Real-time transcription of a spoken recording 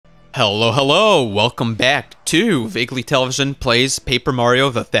Hello, hello! Welcome back to Vaguely Television Plays Paper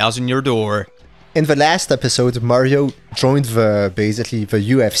Mario: The Thousand-Year Door. In the last episode, Mario joined basically the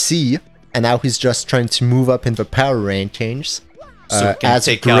UFC, and now he's just trying to move up in the power rankings as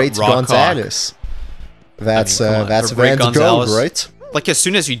Great Gonzalez. That's the end goal, right? Like, as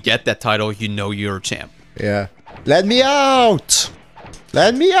soon as you get that title, you know you're a champ. Yeah. Let me out!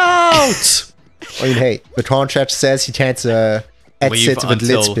 Let me out! I mean, hey, the contract says he can't exit with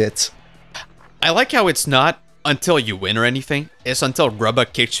Litzbit. I like how it's not until you win or anything. It's until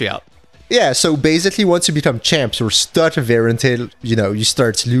Grubba kicks you out. Yeah, so basically once you become champ, you're stuck there until, you know, you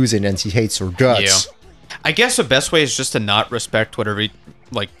start losing and he hates your guts. Yeah. I guess the best way is just to not respect whatever,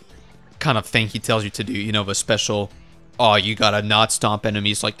 like, kind of thing he tells you to do. You know, the special, oh, you gotta not stomp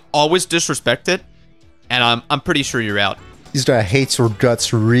enemies. Like, always disrespect it, and I'm pretty sure you're out. He's gonna hate your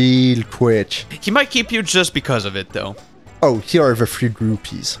guts real quick. He might keep you just because of it, though. Oh, here are the 3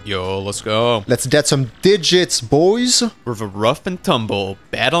 groupies. Yo, let's go. Let's get some digits, boys. We're the rough and tumble,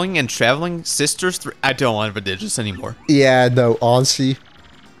 battling and traveling sisters through... I don't want the digits anymore. Yeah, no, honestly.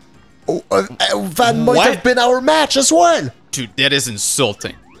 Oh, that might have been our match as well. Dude, that is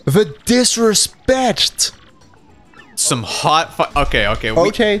insulting. The disrespect. Some hot...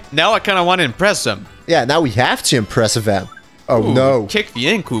 Okay. Now I kind of want to impress them. Yeah, now we have to impress them. Oh, ooh, no. Kick the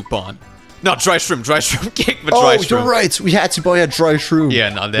in coupon. No, dry shroom. Kick the dry shroom. Oh, you're right. We had to buy a dry shroom. Yeah,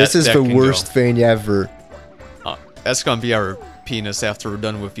 no, this is the worst thing ever. That's gonna be our penis after we're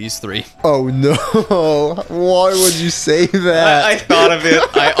done with these 3. Oh, no. Why would you say that? I thought of it.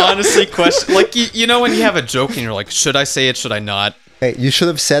 I honestly questioned... Like, you know when you have a joke and you're like, should I say it, should I not? Hey, you should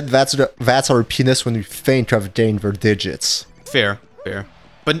have said that's our penis when we think of Denver digits. Fair.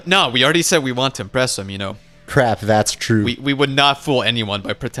 But no, we already said we want to impress them, you know. Crap, that's true. We would not fool anyone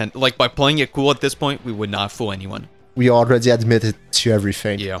by by playing it cool at this point. We would not fool anyone. We already admitted to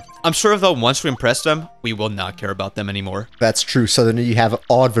everything. Yeah, I'm sure though once we impress them, we will not care about them anymore. That's true. Suddenly you have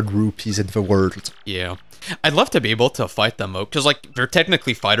all the groupies in the world. Yeah, I'd love to be able to fight them though, because like they're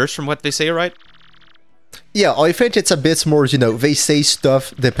technically fighters from what they say, right? Yeah, I think it's a bit more, you know, they say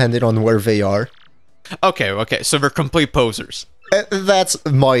stuff depending on where they are. Okay, so they're complete posers. That's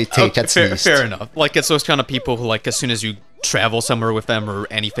my take, at least. Fair enough. Like, it's those kind of people who, like, as soon as you travel somewhere with them or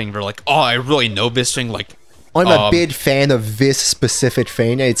anything, they're like, oh, I really know this thing, like... I'm a big fan of this specific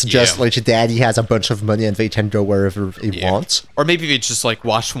thing. It's just, like, daddy has a bunch of money and they can go wherever he wants. Or maybe they just, like,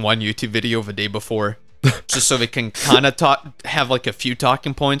 watch one YouTube video the day before, just so they can kind of have, like, a few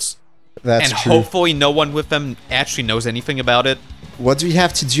talking points. That's true. And hopefully no one with them actually knows anything about it. What do we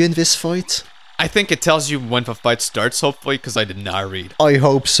have to do in this fight? I think it tells you when the fight starts, hopefully, because I did not read. I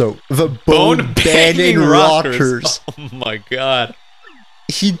hope so. The bone-banging rockers. Oh my god.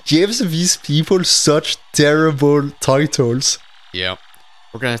 He gives these people such terrible titles. Yeah.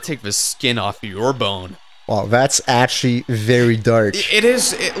 We're gonna take the skin off your bone. Wow, that's actually very dark. It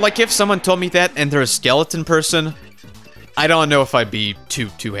is. Like, if someone told me that and they're a skeleton person, I don't know if I'd be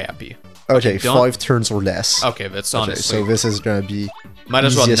too happy. Okay, 5 turns or less. Okay, that's honestly... Okay, so this is gonna be... Might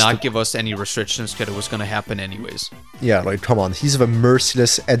as well not give us any restrictions, because it was gonna happen anyways. Yeah, like, come on. He's the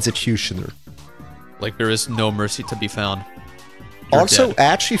merciless executioner. Like, there is no mercy to be found. Also,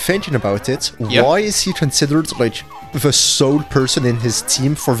 actually thinking about it, why is he considered, like, the sole person in his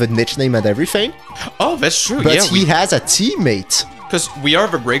team for the nickname and everything? Oh, that's true, but he has a teammate. Because we are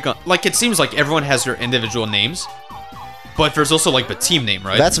the Great Gun... Like, it seems like everyone has their individual names. But there's also, like, the team name,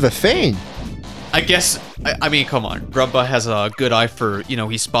 right? That's the thing. I guess, I mean, come on. Grubba has a good eye for, you know,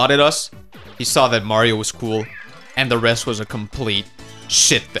 he spotted us. He saw that Mario was cool. And the rest was a complete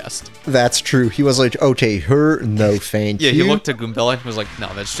shitfest. That's true. He was like, okay, her, no thank you. Yeah, he looked at Goombella and was like,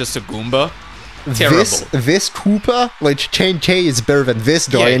 no, that's just a Goomba. Terrible. This Koopa, like, Chain K is better than this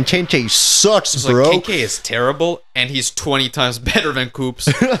guy, and Chain K sucks, bro. Like, KK is terrible, and he's 20 times better than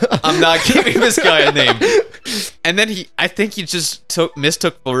Koops. I'm not giving this guy a name. And then I think he just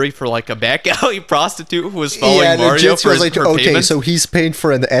mistook Flurry for, like, a back alley prostitute who was following Mario for his okay, so he's paying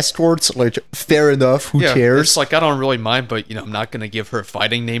for an escort, like, fair enough, who cares? It's like, I don't really mind, but, you know, I'm not gonna give her a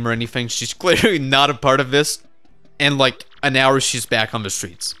fighting name or anything. She's clearly not a part of this. And, like, an hour she's back on the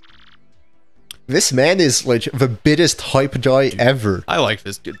streets. This man is, like, the biggest hype guy ever. I like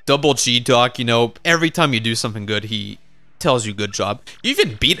this dude. Double G Doc, you know, every time you do something good, he tells you good job. You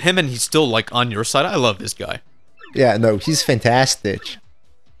even beat him and he's still, like, on your side. I love this guy. Yeah, no, he's fantastic.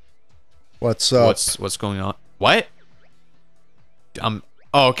 What's up? What's going on? What? Oh,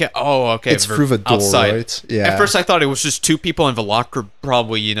 okay. Oh, okay. It's through the door, outside. right? Yeah. At first I thought it was just 2 people in the locker,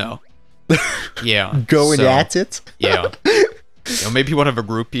 probably, you know. Yeah. Going at it? Yeah. You know, maybe one of the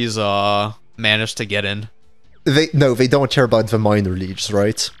groupies, managed to get in. They don't care about the minor leagues,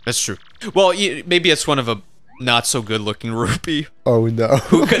 right? That's true. Well, maybe it's one of a not so good looking rupee. Oh no.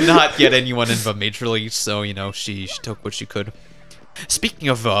 Who could not get anyone in the major leagues, so you know she took what she could. Speaking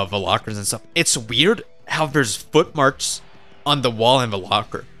of the lockers and stuff, it's weird how there's footmarks on the wall in the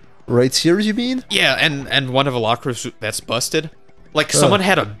locker. Right here, you mean? Yeah, and one of the lockers that's busted. Like someone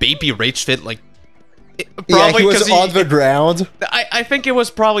had a baby rage fit, like. Yeah, he was on the ground. I think it was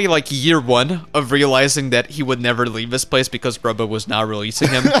probably like year 1 of realizing that he would never leave this place because Grubba was not releasing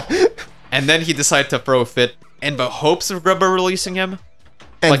him. And then he decided to throw a fit in the hopes of Grubba releasing him.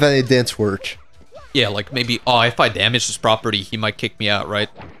 And like, then it didn't work. Yeah, like maybe, oh, if I damage his property, he might kick me out, right?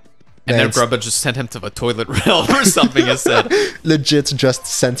 And then Grubba just sent him to the toilet realm or something instead. Legit just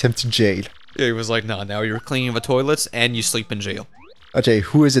sent him to jail. Yeah, he was like, nah, now you're cleaning the toilets and you sleep in jail. Okay,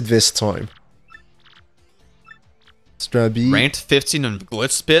 who is it this time? It's gonna be... Ranked 15 on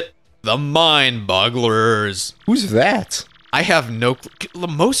Glitzpit, the Mind Bogglers. Who's that? I have no clue.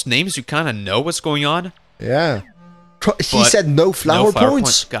 Most names you kind of know what's going on. Yeah. He said no flower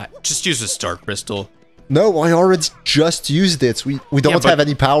points? God, just use a star crystal. No, I already just used it. We don't have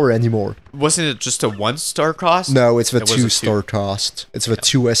any power anymore. Wasn't it just a 1-star cost? No, it's the 2-star cost. It's the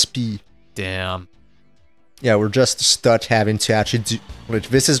 2 SP. Damn. Yeah, we're just stuck having to actually do... Like,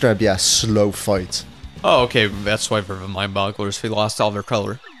 this is gonna be a slow fight. Oh, okay, that's why for the Mind Bogglers, they lost all their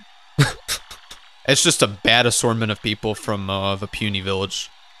color. It's just a bad assortment of people from the puny village.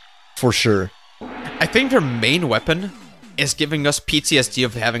 For sure. I think their main weapon is giving us PTSD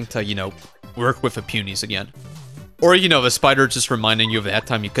of having to, you know, work with the punies again. Or, you know, the spider just reminding you of that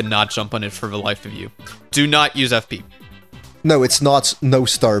time you could not jump on it for the life of you. Do not use FP. No, it's not no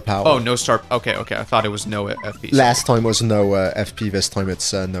star power. Oh, no star... Okay, okay, I thought it was no FP. Last time was no FP, this time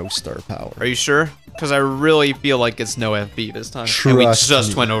it's no star power. Are you sure? Because I really feel like it's no FP this time. Trust and we just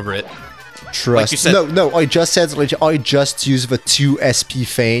me. went over it. Trust like you said, No, I just said, like, I just used the 2 SP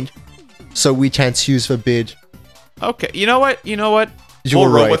feint, so we can't use the bid. Okay, you know what? You're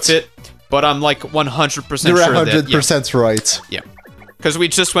we'll roll right. with it, but I'm like 100% You're sure 100% right. Yeah. Because we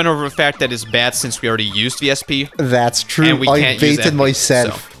just went over the fact that it's bad since we already used the SP. That's true. And we I can't use baited FP,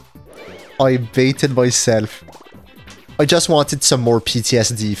 myself. so. I baited myself. I just wanted some more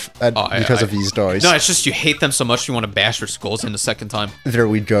PTSD because of these guys. No, it's just you hate them so much you want to bash their skulls in the second time. There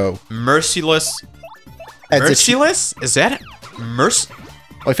we go. Merciless. Merciless? Is that it?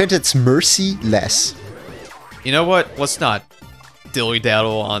 I think it's merciless. You know what? Let's not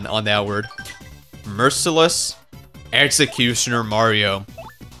dilly-daddle on that word. Merciless Executioner Mario.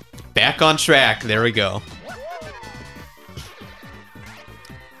 Back on track. There we go.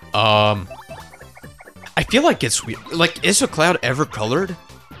 I feel like it's weird. Like, is a cloud ever colored?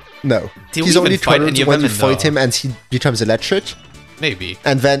 No. Did He's we only even fight colored any of when them you in fight the- him and he becomes electric. Maybe.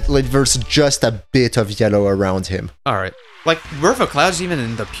 And then like there's just a bit of yellow around him. Alright. Like, were the clouds even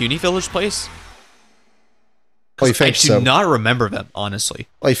in the puny village place? I think so. I do not remember them, honestly.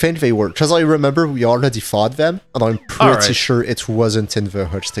 I think they were. Because I remember we already fought them, and I'm pretty sure it wasn't in the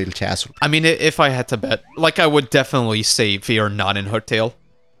Hooktail Castle. I mean, if I had to bet, like, I would definitely say they are not in Hooktail.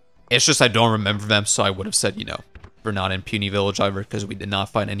 It's just I don't remember them, so I would have said, you know, we're not in Puny Village either, because we did not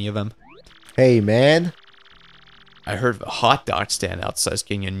find any of them. Hey, man. I heard the hot dog stand outside is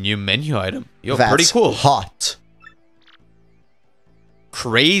getting a new menu item. Yo, That's pretty cool. hot.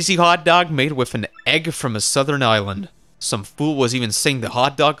 Crazy hot dog made with an egg from a southern island. Some fool was even saying the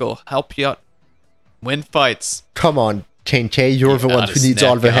hot dog will help you out win fights. Come on, KK, you're the one who needs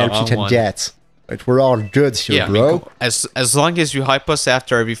all the help you can get. Right, we're all good here, bro. I mean, as long as you hype us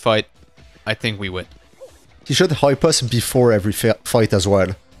after every fight, I think we win. He should hype us before every fight as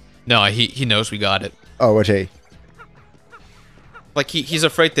well. No, he knows we got it. Oh, okay. Like, he's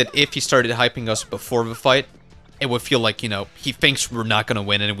afraid that if he started hyping us before the fight, it would feel like, you know, he thinks we're not going to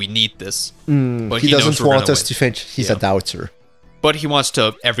win and we need this. But he doesn't want us to think he's a doubter. But he wants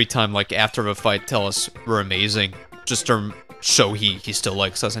to, every time, like, after the fight, tell us we're amazing. Just to show he still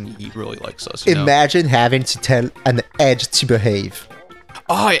likes us and he really likes us. Imagine having to tell an Edge to behave.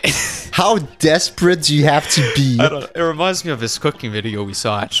 Oh, how desperate do you have to be? It reminds me of this cooking video we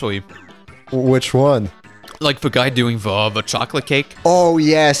saw, actually. Which one? Like the guy doing the chocolate cake. Oh,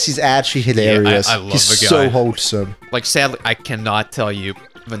 yes, he's actually hilarious. Yeah, I love he's the guy. So wholesome. Like, sadly, I cannot tell you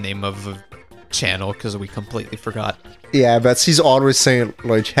the name of the channel because we completely forgot. Yeah, but he's always saying,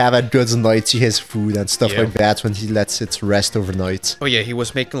 like, have a good night to his food and stuff like that when he lets it rest overnight. Oh, yeah, he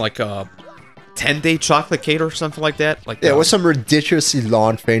was making, like, a 10-day chocolate cake or something like that. Like, yeah, it was some ridiculously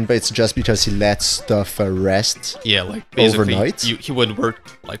long thing, but it's just because he lets stuff rest. Yeah, like basically, overnight. He would work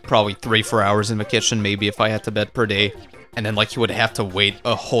like probably 3-4 hours in the kitchen, maybe if I had to bet per day, and then like he would have to wait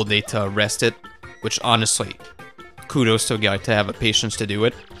a whole day to rest it, which honestly, kudos to a guy to have the patience to do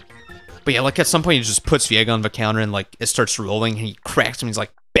it. But yeah, like at some point he just puts the egg on the counter and like it starts rolling and he cracks him. He's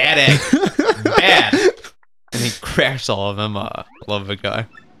like, bad egg, bad. And he cracks all of them. Love the guy.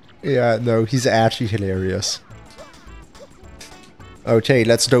 Yeah, no, he's actually hilarious. Okay,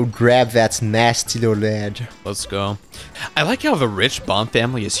 let's go grab that nasty little edge. Let's go. I like how the rich Bomb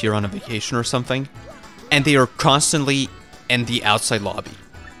family is here on a vacation or something, and they are constantly in the outside lobby.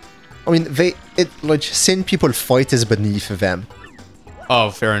 I mean, like, seeing people fight is beneath them.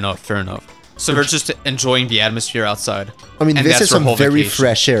 Oh, fair enough, fair enough. So they're just enjoying the atmosphere outside. I mean, this is some very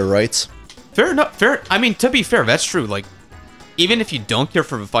fresh air, right? Fair enough, fair. I mean, to be fair, that's true. Like, even if you don't care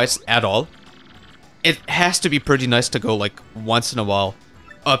for the fights at all, it has to be pretty nice to go, like, once in a while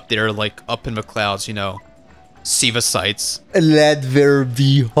up there, like, up in the clouds, you know, see the sights. Let there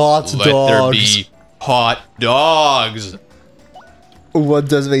be hot dogs. Let there be hot dogs. What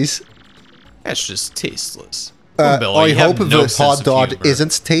does this? That's just tasteless. I hope the hot dog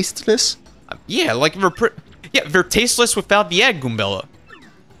isn't tasteless. Yeah, like, they're tasteless without the egg, Goombella.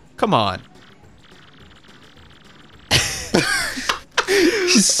 Come on.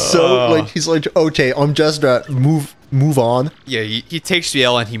 He's so like, he's like, okay, I'm just move on. Yeah, he takes the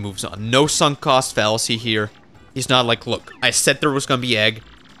L and he moves on. No sunk cost fallacy here. He's not like, look, I said there was gonna be egg.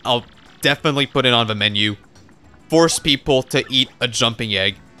 I'll definitely put it on the menu. Force people to eat a jumping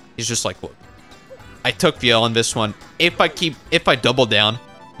egg. He's just like, look, I took the L on this one. If I double down,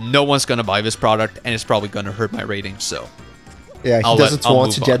 no one's gonna buy this product and it's probably gonna hurt my ratings. So yeah, he doesn't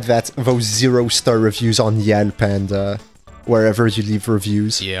want to get those 0-star reviews on Yelp and wherever you leave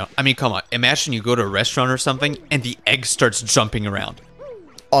reviews. Yeah, I mean, come on. Imagine you go to a restaurant or something, and the egg starts jumping around.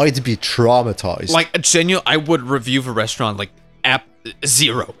 I'd be traumatized. Like, genuine, I would review the restaurant, like, app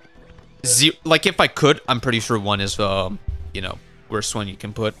 0. Like, if I could, I'm pretty sure 1 is, you know, worst one you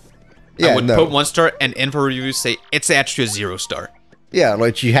can put. Yeah, I would put 1 star, and in the reviews say, it's actually a 0 star. Yeah,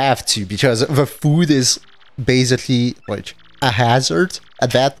 like, you have to, because the food is basically, like, a hazard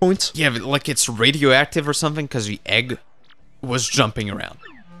at that point. Yeah, like, it's radioactive or something, because the egg was jumping around.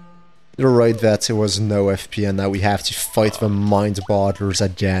 You're right that it was no FP and now we have to fight the mind bogglers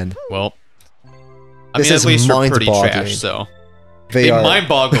again. Well, I mean, at least you're pretty trash, so. They mind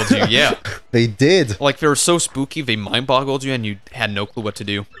boggled you, yeah. They did. Like, they were so spooky, they mind boggled you and you had no clue what to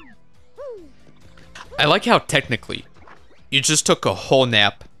do. I like how technically, you just took a whole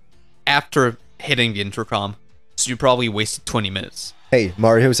nap after hitting the intercom, so you probably wasted 20 minutes. Hey,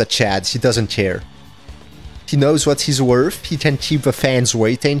 Mario's a Chad, he doesn't care. He knows what he's worth. He can keep the fans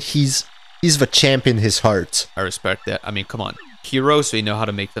waiting. He's the champ in his heart. I respect that. I mean, come on. Heroes, they know how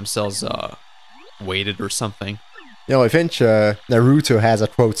to make themselves weighted or something. You know, I think Naruto has a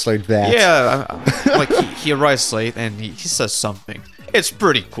quote like that. Yeah, like he arrives late and he says something. It's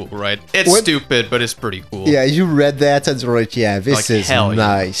pretty cool, right? It's stupid, but it's pretty cool. Yeah, you read that and you're like, yeah, this is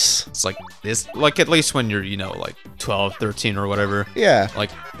nice. Yeah. It's like this, like at least when you're, you know, like 12, 13 or whatever. Yeah.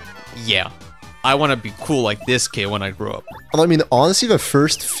 Like, yeah. I want to be cool like this kid when I grow up. Well, I mean, honestly, the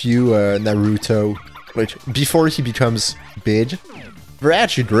first few Naruto, like, before he becomes big, they're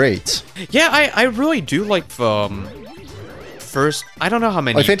actually great. Yeah, I really do like first, I don't know how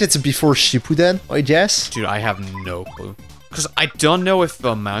many. I think it's before Shippuden, I guess. Dude, I have no clue. Because I don't know if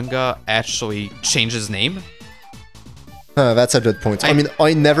the manga actually changes name. That's a good point. I mean,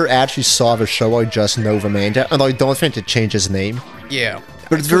 I never actually saw the show, I just know the manga, and I don't think it changes name. Yeah.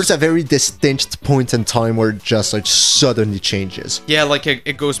 But there's a very distinct point in time where it just, like, suddenly changes. Yeah, like,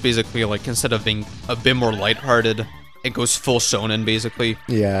 it goes basically, like, instead of being a bit more lighthearted, it goes full shonen, basically.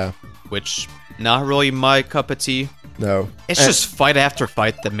 Yeah. Which, not really my cup of tea. No. It's just fight after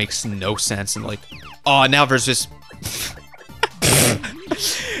fight that makes no sense, and, like, oh, now there's this...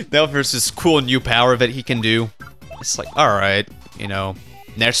 now there's this cool new power that he can do. It's like, alright, you know,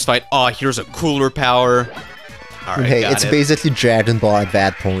 next fight, oh, here's a cooler power. All right, hey, it's basically Dragon Ball at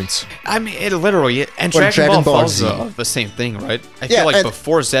that point. I mean, it literally, and Dragon Ball follows the same thing, right? I feel like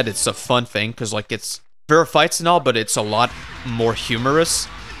before Z, it's a fun thing, because, like, there are fights and all, but it's a lot more humorous.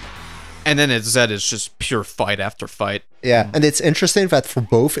 And then at Z, it's just pure fight after fight. Yeah, and it's interesting that for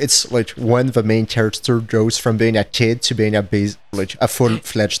both, it's, like, when the main character goes from being a kid to being a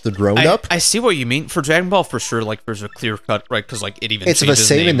full-fledged grown-up. I see what you mean. For Dragon Ball, for sure, like, there's a clear cut, right? Because, like, it even it's the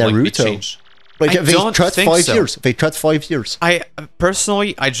same in Naruto. Like, they cut 5 years. They cut 5 years.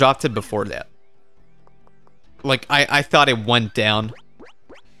 Personally, I dropped it before that. Like, I thought it went down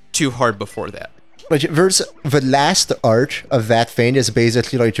too hard before that. Like, there's the last arc of that thing is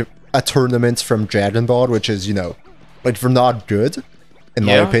basically, like, a tournament from Dragon Ball, which is, you know, like, they're not good, in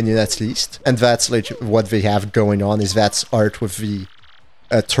my opinion, at least. And that's, like, what they have going on, is that arc with the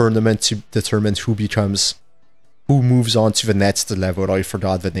a tournament to determine who moves on to the next level. I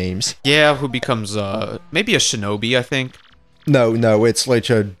forgot the names. Yeah, who becomes maybe a shinobi, I think. No, it's like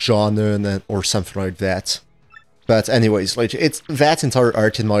a Jonin or something like that. But anyways, like that entire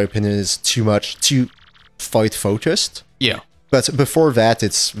arc, in my opinion, is too fight focused. Yeah. But before that,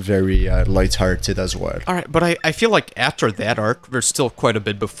 it's very lighthearted as well. All right, but I feel like after that arc, there's still quite a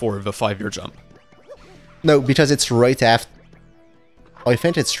bit before the 5-year jump. No, because it's right after... I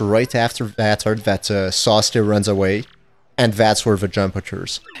think it's right after that arc that Sasuke runs away, and that's where the jump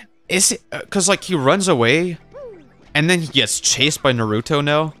occurs. Is it... Because, like, he runs away, and then he gets chased by Naruto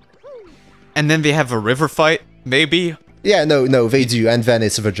now? And then they have a river fight, maybe? Yeah, no, they do, and then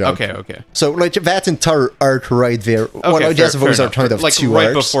it's the jump. Okay. So, like, that entire arc right there... Okay, well, I guess those are kind of like, two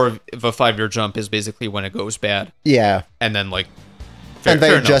right arcs. before the 5-year jump is basically when it goes bad. Yeah. And then, like... and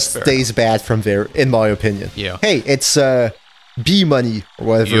then it just stays bad from there, in my opinion. Yeah. Hey, it's B-Money, or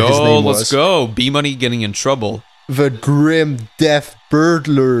whatever his name was. Let's go. B-Money getting in trouble. The Grim Death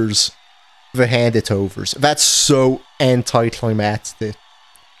Burglars. The Hand-It-Overs. That's so anticlimactic.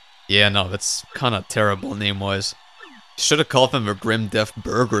 Yeah, no, that's kind of terrible name-wise. Should have called them the Grim Death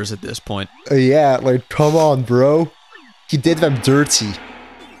Burgers at this point. Yeah, like, come on, bro. He did them dirty.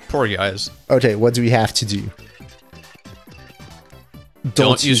 Poor guys. Okay, what do we have to do?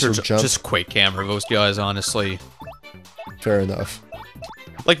 Don't use your jump. Just quick camera those guys, honestly. Fair enough.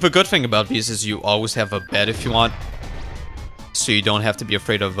 Like, the good thing about these is you always have a bed if you want. So you don't have to be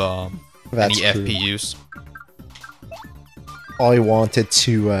afraid of any FPUs. I wanted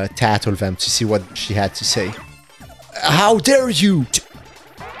to tattle them to see what she had to say. How dare you!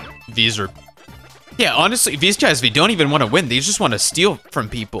 These are... Yeah, honestly, these guys, they don't even want to win. They just want to steal from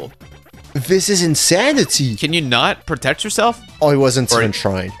people. This is insanity! Can you not protect yourself? I wasn't even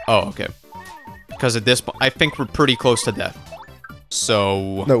trying. Oh, okay. Because at this point, I think we're pretty close to death.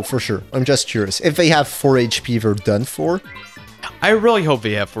 So... No, for sure. I'm just curious. If they have 4 HP, they're done for? I really hope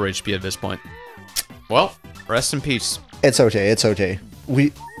they have 4 HP at this point. Well, rest in peace. It's okay.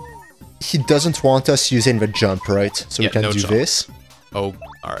 He doesn't want us using the jump, right? So we can do this. Oh,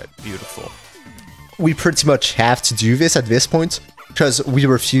 alright. Beautiful. We pretty much have to do this at this point, because we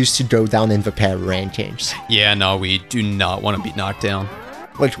refuse to go down in the power rankings. Yeah, no, we do not want to be knocked down.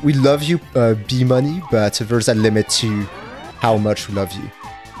 Like, we love you, B-Money, but there's a limit to how much we love you.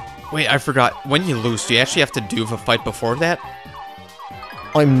 Wait, I forgot. When you lose, do you actually have to do the fight before that?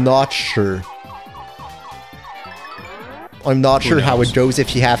 I'm not sure. I'm not sure how it goes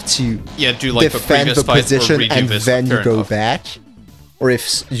if you have to do like defend the position and then you go enough. back, or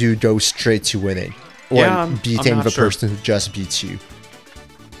if you go straight to winning, or beating the person who just beats you.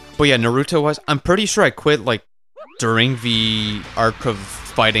 But yeah, Naruto was... I'm pretty sure I quit, like, during the arc of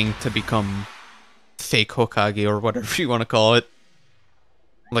fighting to become fake Hokage, or whatever you want to call it.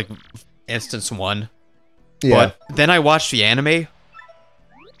 Like, instance 1. Yeah. But then I watched the anime.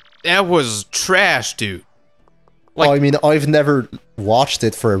 That was trash, dude. Like, I mean, I've never watched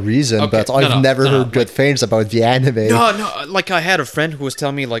it for a reason, but I've never heard good things about the anime. No, like, I had a friend who was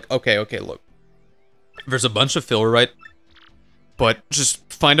telling me, like, okay, look. There's a bunch of filler, right? But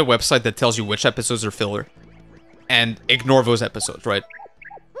just find a website that tells you which episodes are filler. And ignore those episodes, right?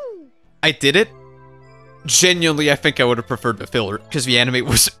 I did it. Genuinely, I think I would have preferred the filler, because the anime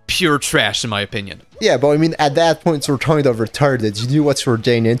was pure trash, in my opinion. Yeah, but I mean, at that point, you're kind of retarded. You knew what you were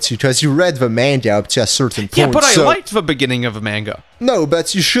getting into, because you read the manga up to a certain point. Yeah, but I liked the beginning of the manga. No,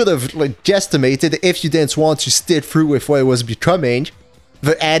 but you should have, like, guesstimated if you didn't want to stick through with what it was becoming.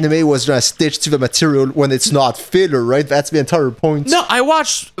 The anime was gonna stitch to the material when it's not filler, right? That's the entire point. No, I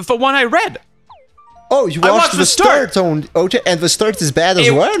watched the one I read. Oh, you watched the start on... Okay, and the start is bad as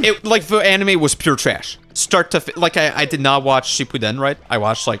well? Like, the anime was pure trash. Start to... Like, I did not watch Shippuden, right? I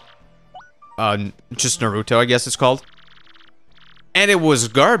watched, like, just Naruto, I guess it's called. And it was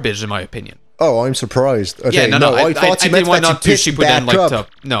garbage, in my opinion. Oh, I'm surprised. Okay, yeah, no, I thought you meant that you picked back up.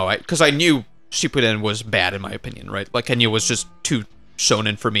 No, because I knew Shippuden was bad, in my opinion, right? Like, I knew it was just too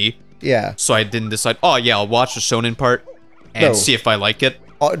shonen for me. Yeah. So I didn't decide, oh, yeah, I'll watch the shonen part and see if I like it.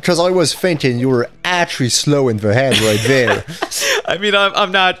 Because I was thinking you were actually slow in the head right there. I mean,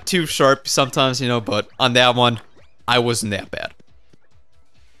 I'm not too sharp sometimes, you know, but on that one, I wasn't that bad.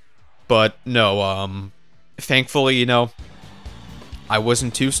 But no, thankfully, you know, I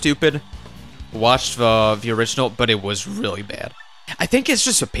wasn't too stupid. Watched the original, but it was really bad. I think it's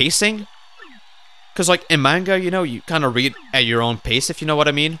just a pacing. Because, like, in manga, you know, you kind of read at your own pace, if you know what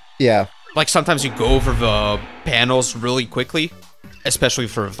I mean. Yeah. Like, sometimes you go over the panels really quickly. Especially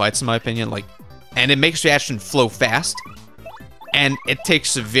for fights, in my opinion, like, and it makes the action flow fast, and it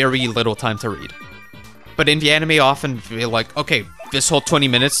takes very little time to read. But in the anime, often feel like, okay, this whole 20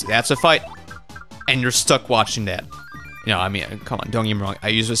 minutes, that's a fight. And you're stuck watching that. You know, I mean, come on, don't get me wrong. I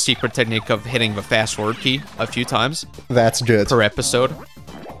use a secret technique of hitting the fast forward key a few times. That's good. Per episode.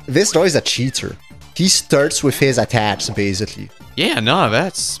 This guy is a cheater. He starts with his attacks, basically. Yeah, no,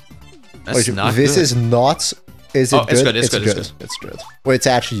 that's not this good. Is not... Is it good? It's good, it's good. It's good. Well, it's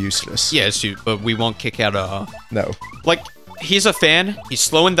actually useless. Yeah, it's but we won't kick out a... No. Like, he's a fan. He's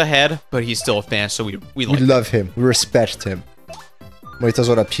slow in the head, but he's still a fan, so we love him. We respect him. Wait, does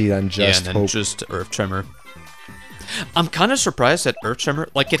what appeal and just and then hope. Just Earth Tremor. I'm kind of surprised that Earth Tremor,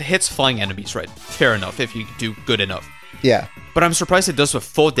 like, it hits flying enemies, right? Fair enough, if you do good enough. Yeah. But I'm surprised it does the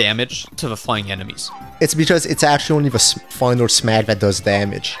full damage to the flying enemies. It's because it's actually only the final smack that does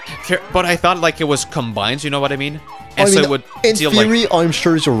damage. Fair, but I thought, like, it was combined, you know what I mean? And so it would in deal, theory, like, I'm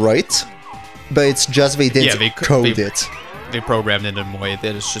sure you're right. But it's just they didn't code it. They programmed it in a way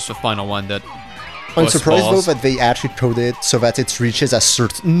that it's just the final one that... I'm surprised though that they actually coded it so that it reaches a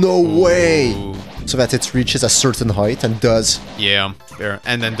certain... No way! So that it reaches a certain height and does... Yeah, fair.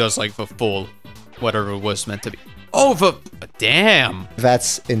 And then does like the full... whatever it was meant to be. Oh, the... Damn!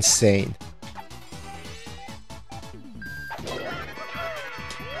 That's insane.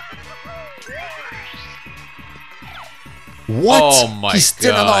 What? Oh my god. He's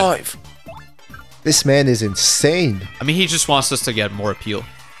still alive! This man is insane. I mean, he just wants us to get more appeal.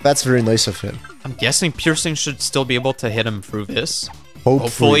 That's very nice of him. I'm guessing Piercing should still be able to hit him through this.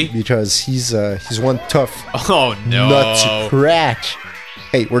 Hopefully. Because he's one tough nut to crack.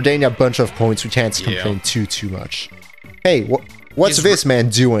 Hey, we're getting a bunch of points. We can't complain too much. Hey, what's this man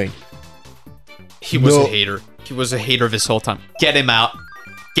doing? He was a hater. He was a hater this whole time. Get him out.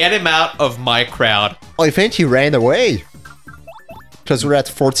 Get him out of my crowd. I think he ran away. Because we're at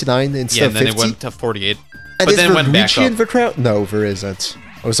 49 instead of 50. Yeah, and then it went to 48. And but then it went back up. In the crowd? No, there isn't.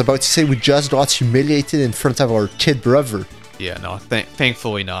 I was about to say we just got humiliated in front of our kid brother. Yeah, no,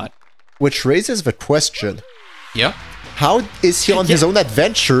 thankfully not. Which raises the question. Yeah? How is he on his own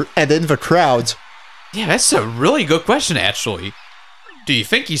adventure and in the crowd? Yeah, that's a really good question, actually. Do you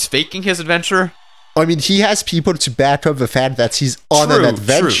think he's faking his adventure? I mean, he has people to back up the fact that he's on an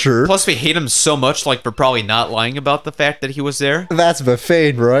adventure. True. Plus, we hate him so much, like, we're probably not lying about the fact that he was there. That's the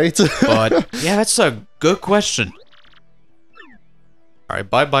thing, right? But, yeah, that's a good question. Alright,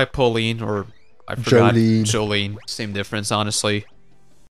 bye-bye, Pauline, or I forgot. Jolene. Jolene. Same difference, honestly.